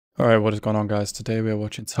Alright, what is going on, guys? Today we are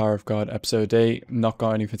watching Tower of God episode 8. Not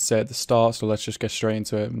got anything to say at the start, so let's just get straight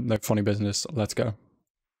into it. No funny business. Let's go.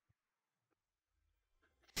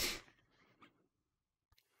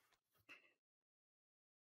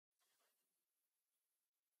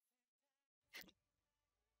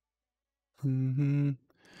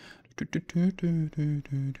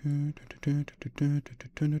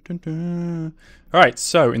 Alright,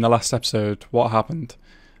 so in the last episode, what happened?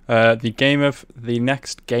 The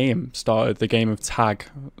next game started, the game of tag,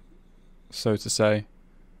 so to say.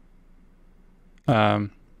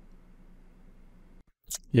 Um,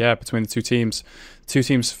 yeah, between the two teams. Two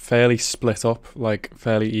teams fairly split up, like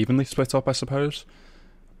fairly evenly split up, I suppose.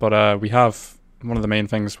 But we have one of the main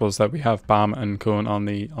things was that we have Bam and Kun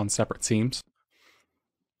on separate teams,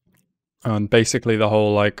 and basically the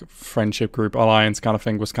whole like friendship group alliance kind of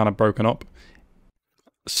thing was kind of broken up.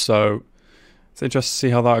 So it's interesting to see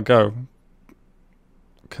how that would go.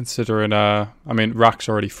 Considering, I mean, Rack's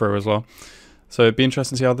already through as well, so it'd be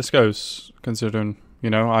interesting to see how this goes. Considering,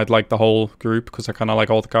 I'd like the whole group because I kind of like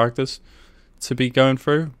all the characters to be going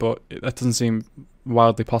through, but that doesn't seem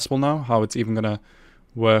wildly possible now. How it's even gonna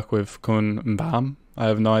work with Kun and Bam, I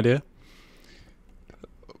have no idea.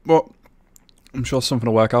 Well, I'm sure something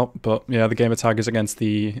will work out. But yeah, the gamer tag is against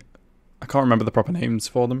I can't remember the proper names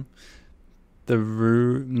for them.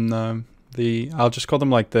 No, I'll just call them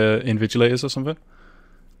like the Invigilators or something.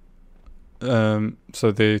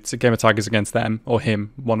 So the gamer tag is against them or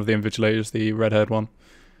him, one of the Invigilators, the red-haired one.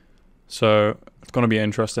 So it's gonna be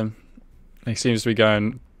interesting. He seems to be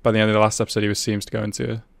going by the end of the last episode. Seems to go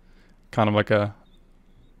into kind of like a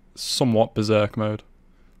somewhat berserk mode.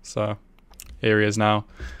 So here he is now.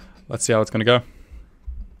 Let's see how it's gonna go.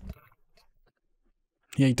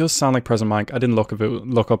 Yeah, he does sound like Present Mike. I didn't look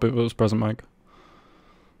up if it was Present Mike.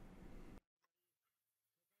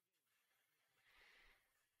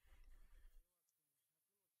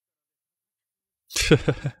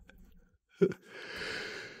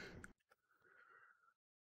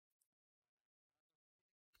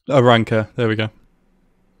 A ranker. There we go.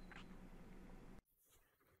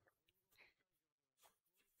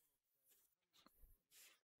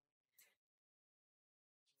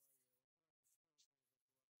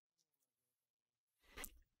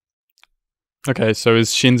 Okay, so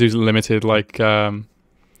is Shinzu's limited like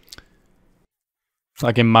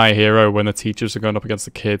in My Hero when the teachers are going up against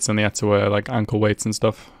the kids and they had to wear like ankle weights and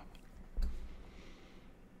stuff?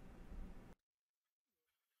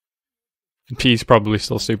 He's probably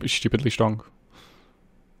still stupidly strong.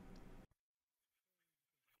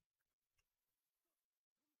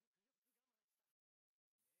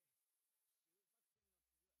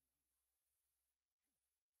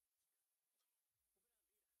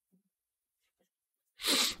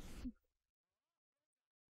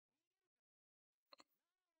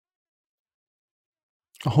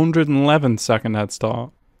 A 111-second head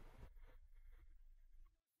start.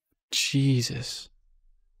 Jesus.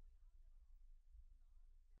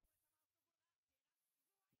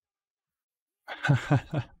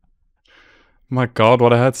 My God,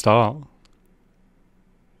 what a head start.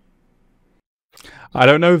 I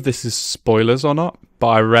don't know if this is spoilers or not, but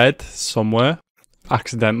I read somewhere,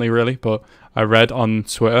 accidentally really, but I read on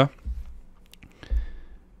Twitter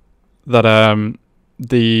that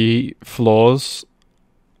the floors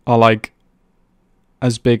are like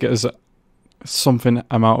as big as something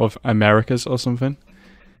amount of Americas or something,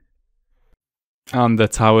 and the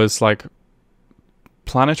towers like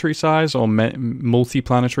planetary size or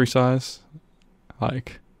multi-planetary size.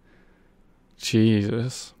 Like,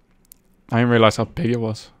 Jesus, I didn't realize how big it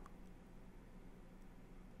was.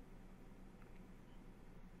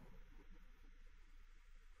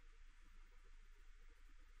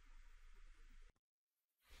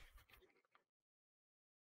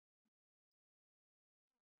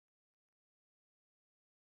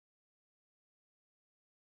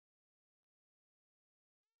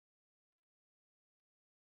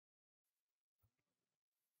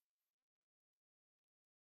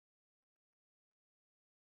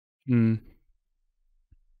 Hmm.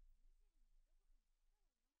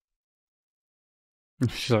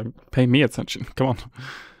 She's like, pay me attention. Come on.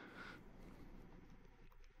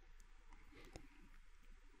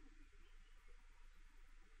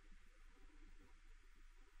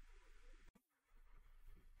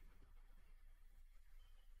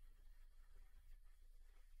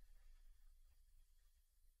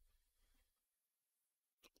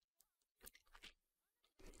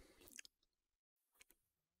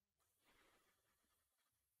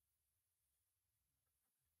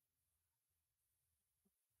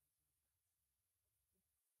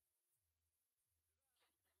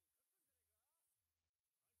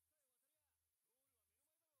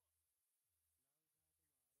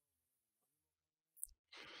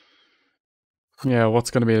 Yeah, what's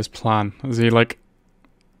going to be his plan? Is he like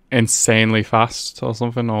insanely fast or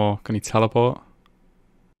something, or can he teleport?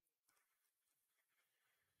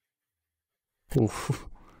 Oof.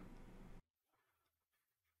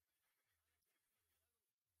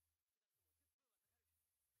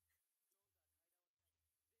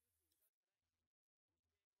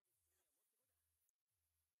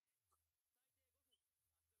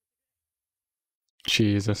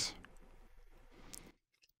 Jesus.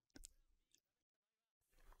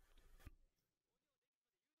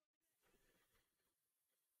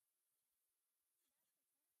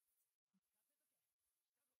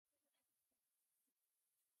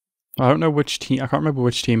 I don't know which team. I can't remember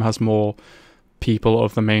which team has more people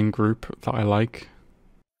of the main group that I like.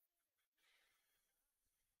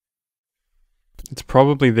 It's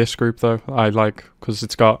probably this group though. I like because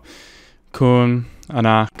it's got Kun,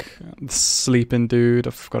 Anak, the sleeping dude.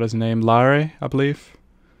 I forgot his name. Larry, I believe,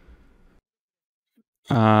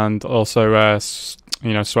 and also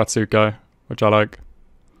Sweatsuit guy, which I like.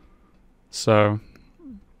 So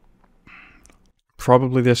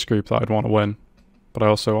probably this group that I'd want to win. But I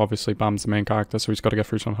also obviously Bam's the main character, so he's got to get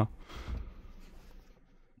through somehow.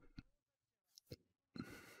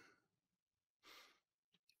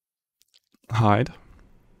 Hide.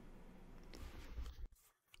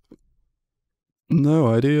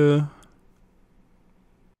 No idea.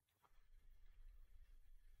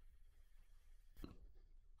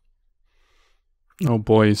 Oh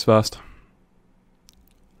boy, he's fast.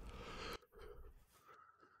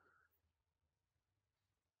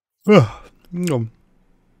 Ugh. Um,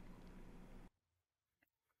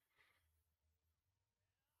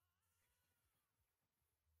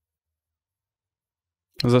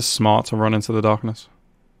 Is it smart to run into the darkness?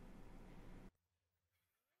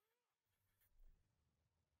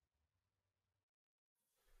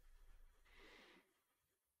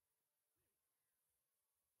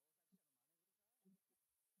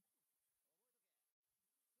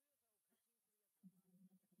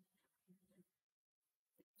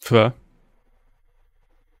 Fair.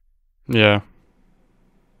 Yeah.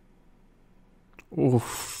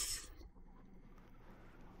 Oof.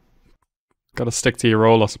 Gotta stick to your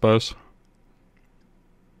role, I suppose.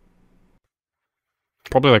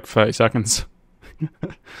 Probably like 30 seconds.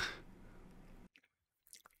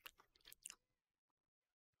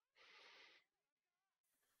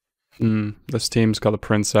 This team's got the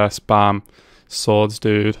princess, Bam, swords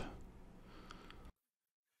dude.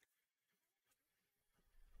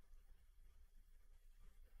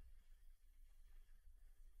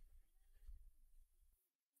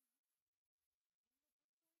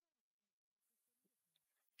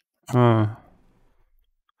 Uh,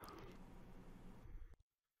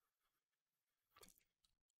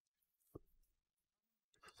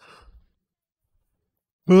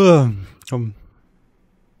 ugh. um,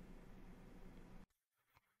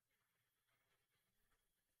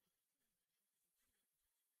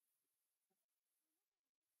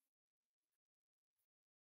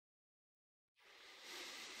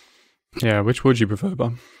 yeah, which would you prefer,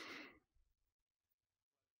 Bam?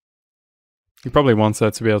 He probably wants her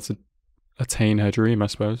to be able to attain her dream, I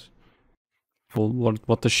suppose. Well,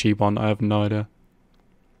 what does she want? I have no idea.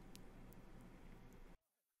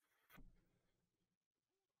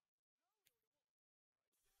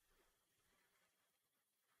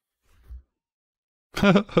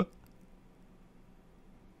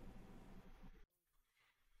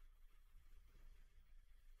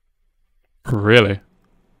 Really?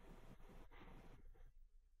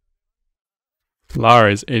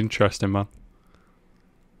 Lara's interesting, man.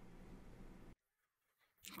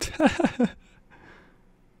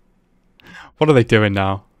 What are they doing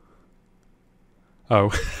now? Oh.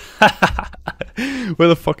 Where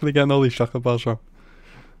the fuck are they getting all these chocolate bars from?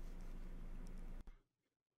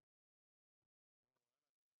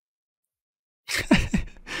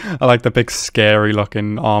 I like the big scary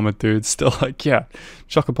looking armored dude still like, yeah,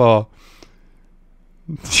 chocolate bar.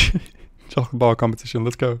 Chocolate bar competition,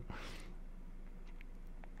 let's go.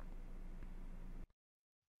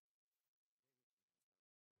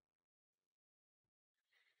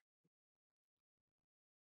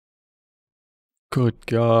 Good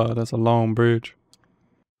god, that's a long bridge.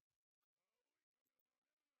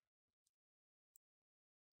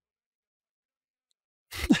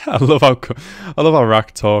 I love how I love how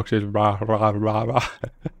Rack talks. It's rah rah rah rah.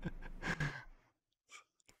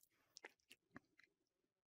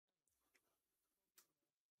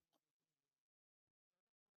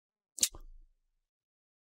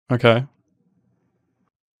 Okay.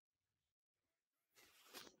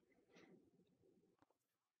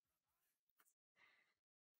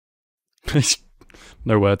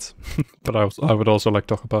 No words. But I would also like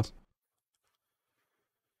taco.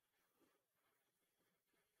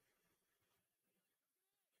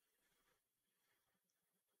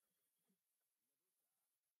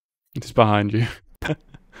 It's behind you.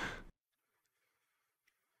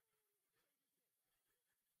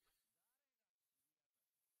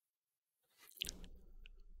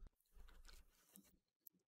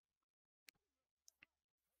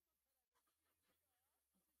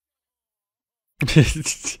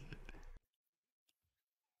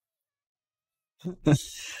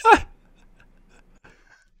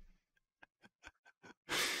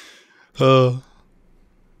 uh,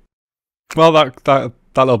 well, that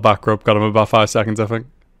little back rub got him about 5 seconds, I think.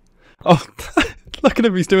 Oh, look at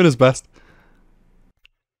him. He's doing his best.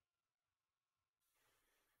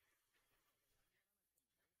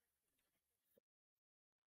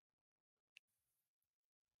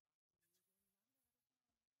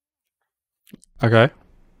 Okay,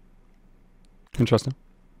 interesting.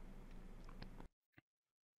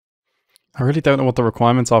 I really don't know what the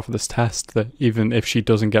requirements are for this test. That even if she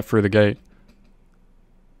doesn't get through the gate,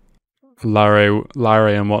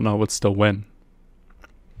 Larry, and whatnot would still win.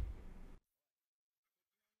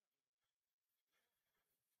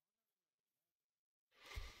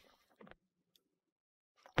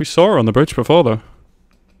 We saw her on the bridge before, though.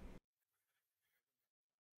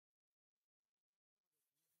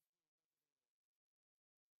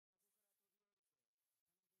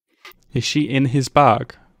 Is she in his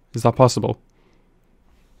bag? Is that possible?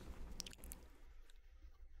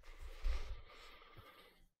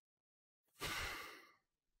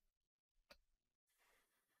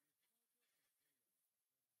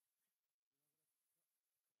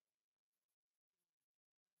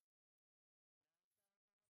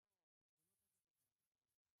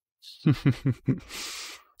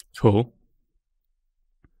 Cool.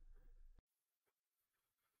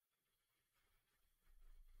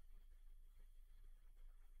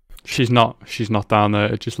 She's not. She's not down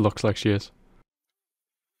there. It just looks like she is.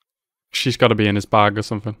 She's got to be in his bag or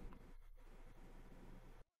something.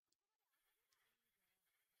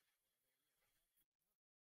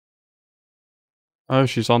 Oh,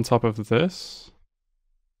 she's on top of this.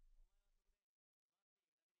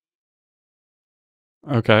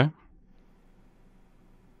 Okay.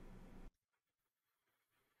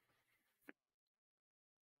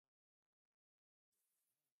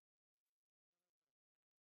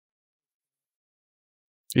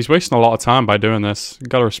 He's wasting a lot of time by doing this. You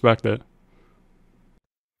gotta respect it.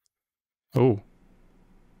 Oh.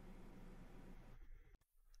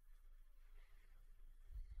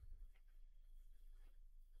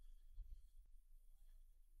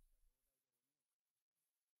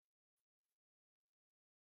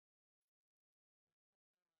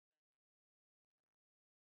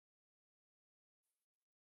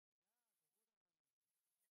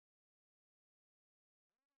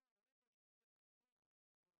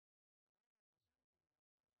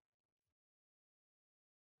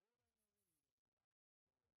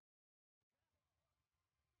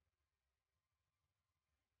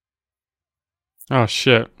 Oh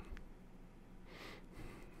shit.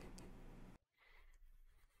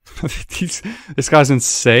 This guy's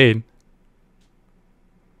insane.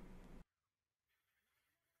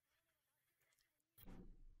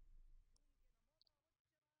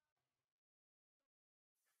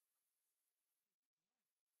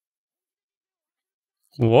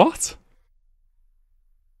 What?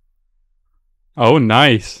 Oh,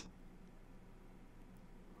 nice.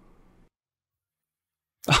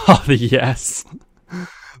 Oh, yes.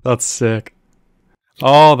 That's sick.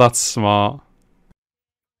 Oh, that's smart.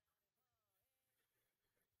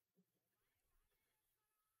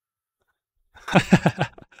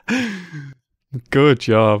 Good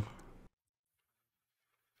job.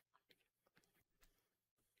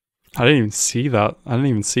 I didn't even see that. I didn't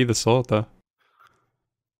even see the sword there.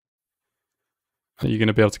 Are you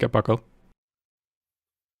gonna be able to get back up?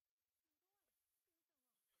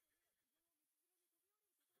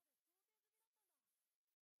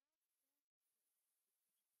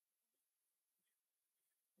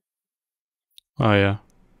 Oh yeah.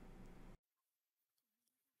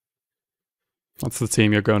 That's the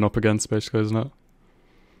team you're going up against, basically, isn't it?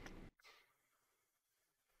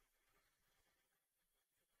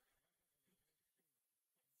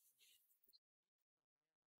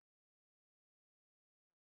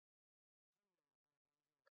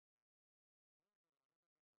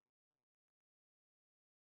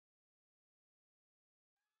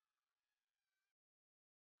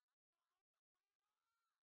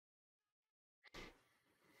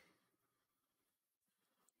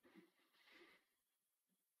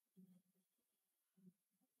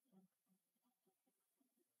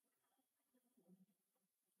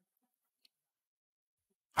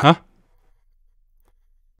 Huh?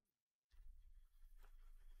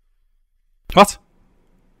 What?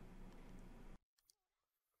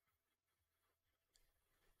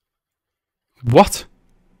 What?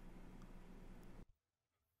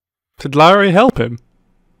 Did Lowry help him?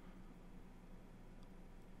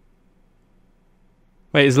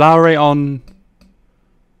 Wait, is Lowry on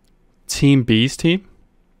Team B's team?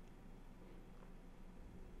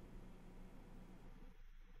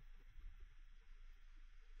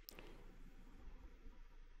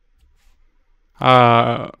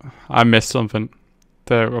 Uh, I missed something.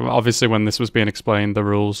 Obviously, when this was being explained, the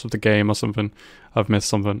rules of the game or something, I've missed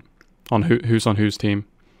something on who's on whose team.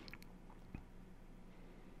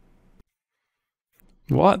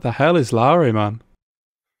 What the hell is Lowry, man?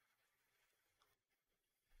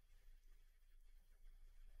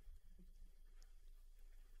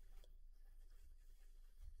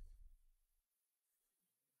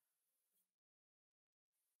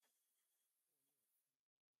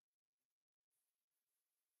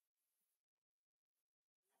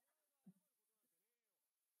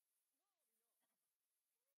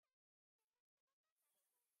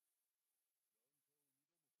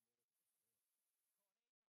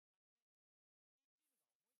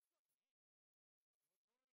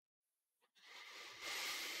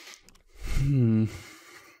 Hmm.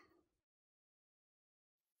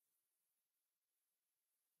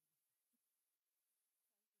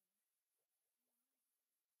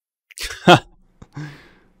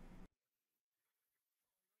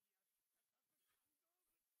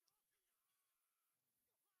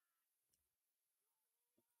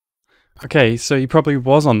 Okay, so he probably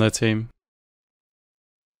was on their team.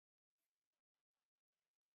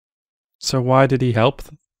 So why did he help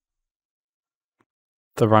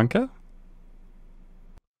the ranker?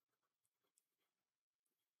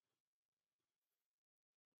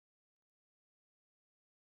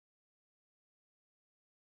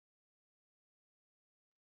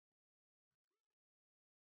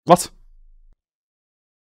 What?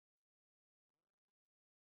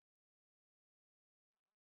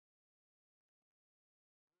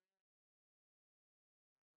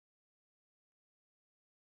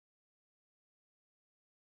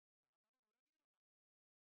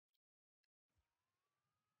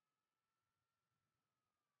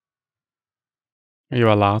 Are you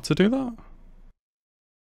allowed to do that?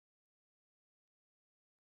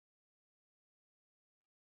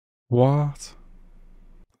 What?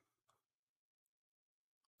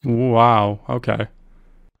 Wow. Okay.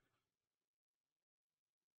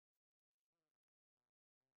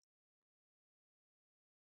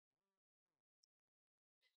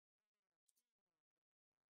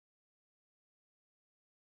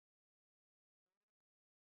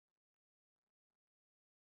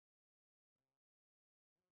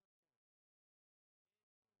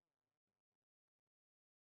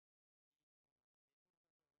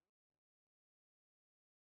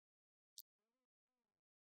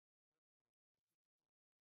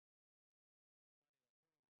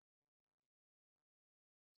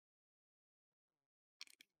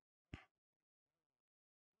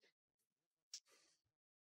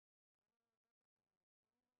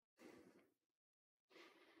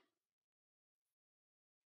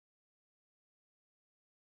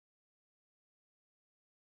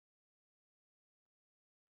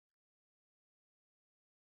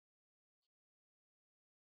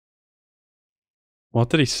 What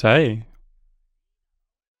did he say?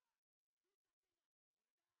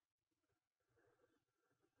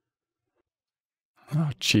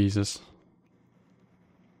 Oh, Jesus.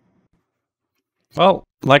 Well,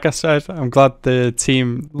 like I said, I'm glad the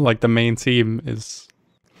team, like the main team, is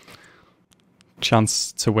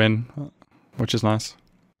chance to win, which is nice.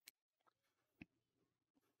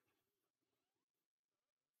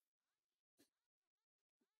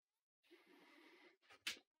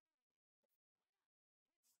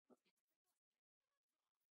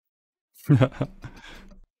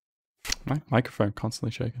 My microphone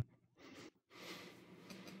constantly shaking.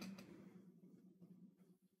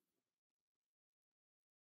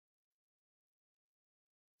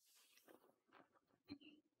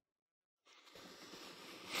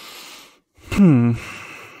 Hmm.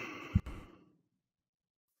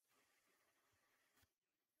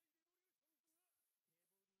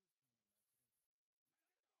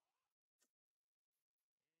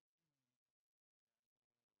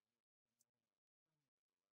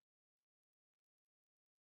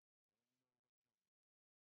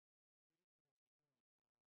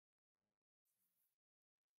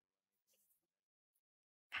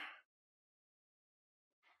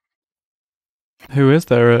 Who is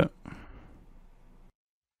there?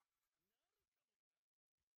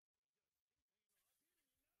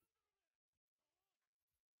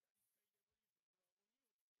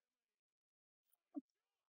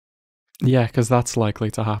 Yeah, because that's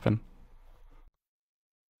likely to happen.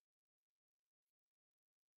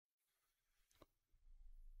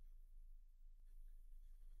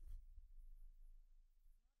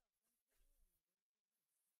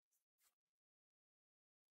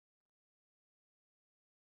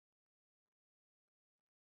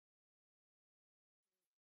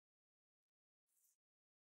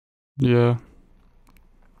 Yeah.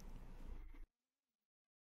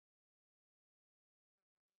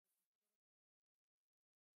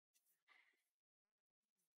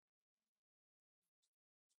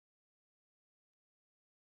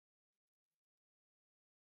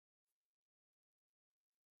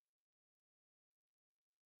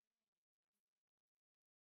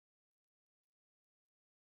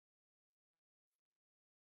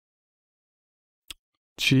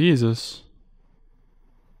 Jesus.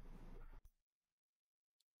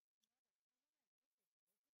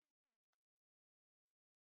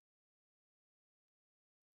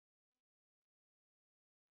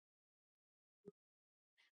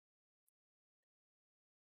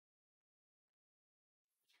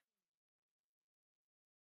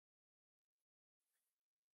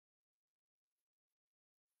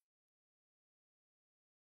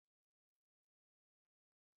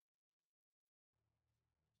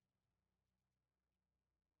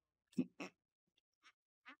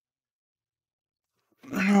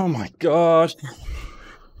 Oh my god.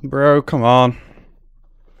 Bro, come on.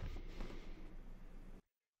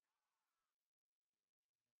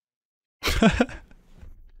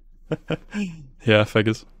 Yeah,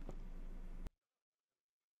 figures.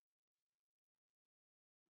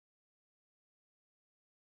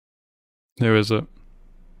 Who is it?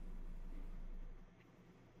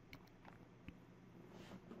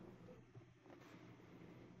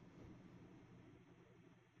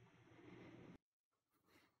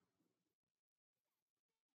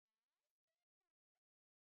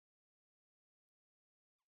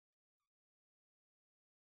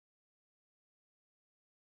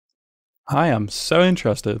 I am so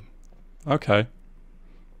interested. Okay.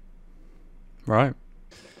 Right.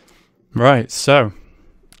 Right. So,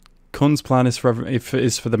 Kun's plan is for if it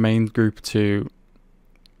is for the main group to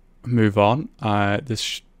move on.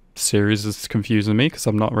 This series is confusing me because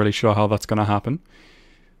I'm not really sure how that's going to happen.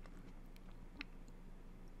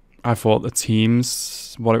 I thought the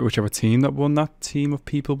teams, whichever team that won, that team of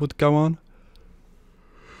people would go on,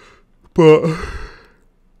 but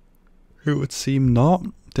it would seem not.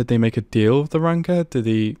 Did they make a deal with the ranker?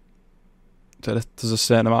 Does a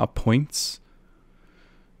certain amount of points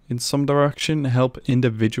in some direction help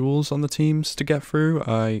individuals on the teams to get through?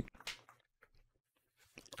 I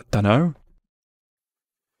don't know.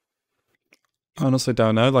 I honestly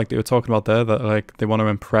don't know. Like they were talking about there that like they want to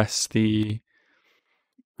impress the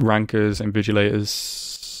rankers,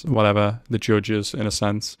 invigilators, whatever, the judges in a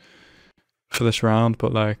sense for this round,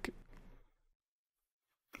 but like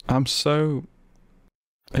I'm so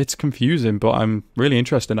it's confusing, but I'm really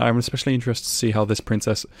interested. I'm especially interested to see how this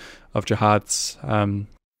Princess of Jihad's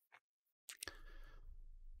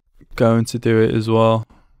going to do it as well.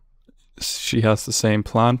 She has the same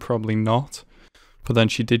plan, probably not. But then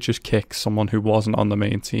she did just kick someone who wasn't on the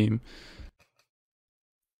main team.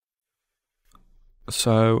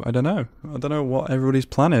 So I don't know. I don't know what everybody's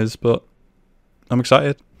plan is, but I'm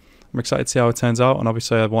excited. I'm excited to see how it turns out. And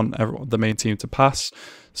obviously, I want the main team to pass.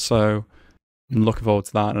 So I'm looking forward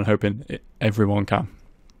to that and hoping everyone can.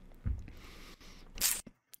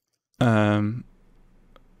 Um,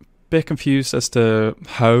 Bit confused as to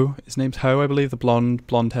Ho. His name's Ho, I believe. The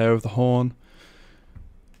blonde hair with the horn.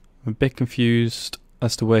 I'm a bit confused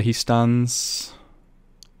as to where he stands.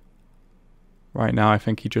 Right now, I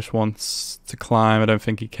think he just wants to climb. I don't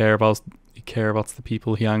think he cares about the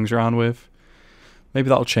people he hangs around with. Maybe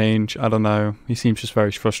that'll change. I don't know. He seems just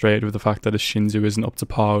very frustrated with the fact that his Shinzu isn't up to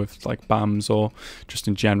par with like BAMs or just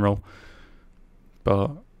in general.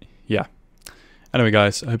 But yeah. Anyway,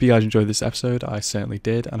 guys, I hope you guys enjoyed this episode. I certainly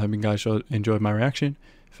did, and I hope you guys enjoyed my reaction.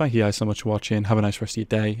 Thank you guys so much for watching. Have a nice rest of your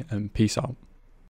day, and peace out.